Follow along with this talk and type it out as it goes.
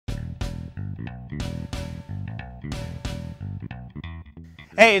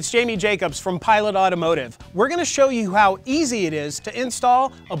Hey, it's Jamie Jacobs from Pilot Automotive. We're going to show you how easy it is to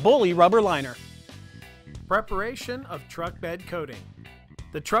install a Bully rubber liner. Preparation of truck bed coating.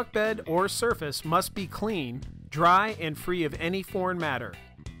 The truck bed or surface must be clean, dry, and free of any foreign matter.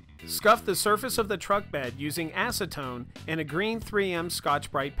 Scuff the surface of the truck bed using acetone and a green 3M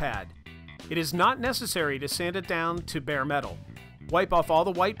Scotch-Brite pad. It is not necessary to sand it down to bare metal. Wipe off all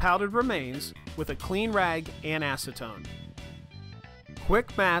the white powdered remains with a clean rag and acetone.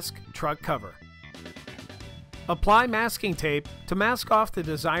 Quick mask truck cover. Apply masking tape to mask off the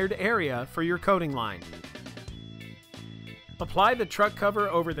desired area for your coating line. Apply the truck cover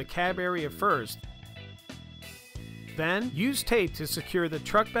over the cab area first. Then use tape to secure the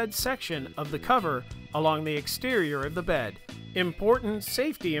truck bed section of the cover along the exterior of the bed. Important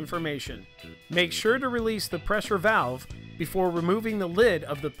safety information. Make sure to release the pressure valve before removing the lid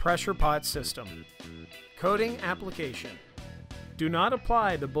of the pressure pot system. Coating application. Do not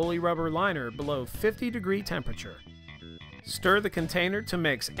apply the Bully rubber liner below 50-degree temperature. Stir the container to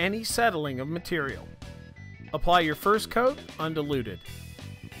mix any settling of material. Apply your first coat undiluted.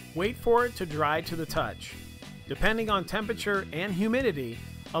 Wait for it to dry to the touch. Depending on temperature and humidity,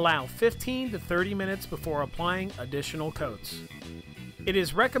 allow 15 to 30 minutes before applying additional coats. It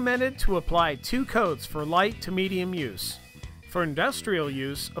is recommended to apply 2 coats for light to medium use. For industrial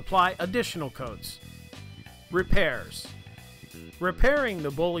use, apply additional coats. Repairs. Repairing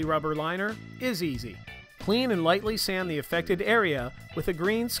the Bully rubber liner is easy. Clean and lightly sand the affected area with a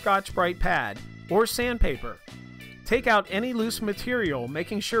green Scotch-Brite pad or sandpaper. Take out any loose material,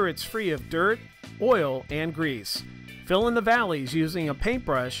 making sure it's free of dirt, oil, and grease. Fill in the valleys using a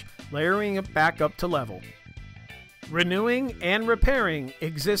paintbrush, layering it back up to level. Renewing and repairing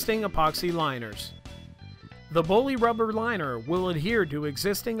existing epoxy liners. The Bully rubber liner will adhere to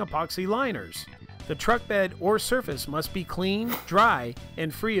existing epoxy liners. The truck bed or surface must be clean, dry,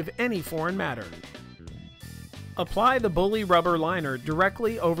 and free of any foreign matter. Apply the Bully rubber liner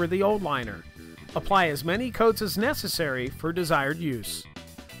directly over the old liner. Apply as many coats as necessary for desired use.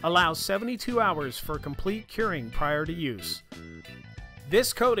 Allow 72 hours for complete curing prior to use.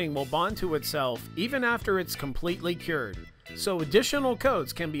 This coating will bond to itself even after it's completely cured, so additional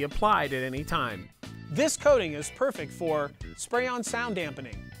coats can be applied at any time. This coating is perfect for spray-on sound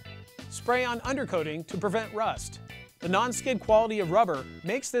dampening, spray-on undercoating to prevent rust. The non-skid quality of rubber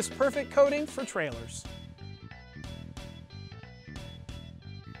makes this perfect coating for trailers.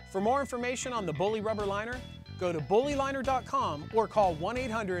 For more information on the Bully rubber liner, go to bullyliner.com or call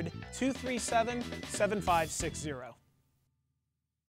 1-800-237-7560.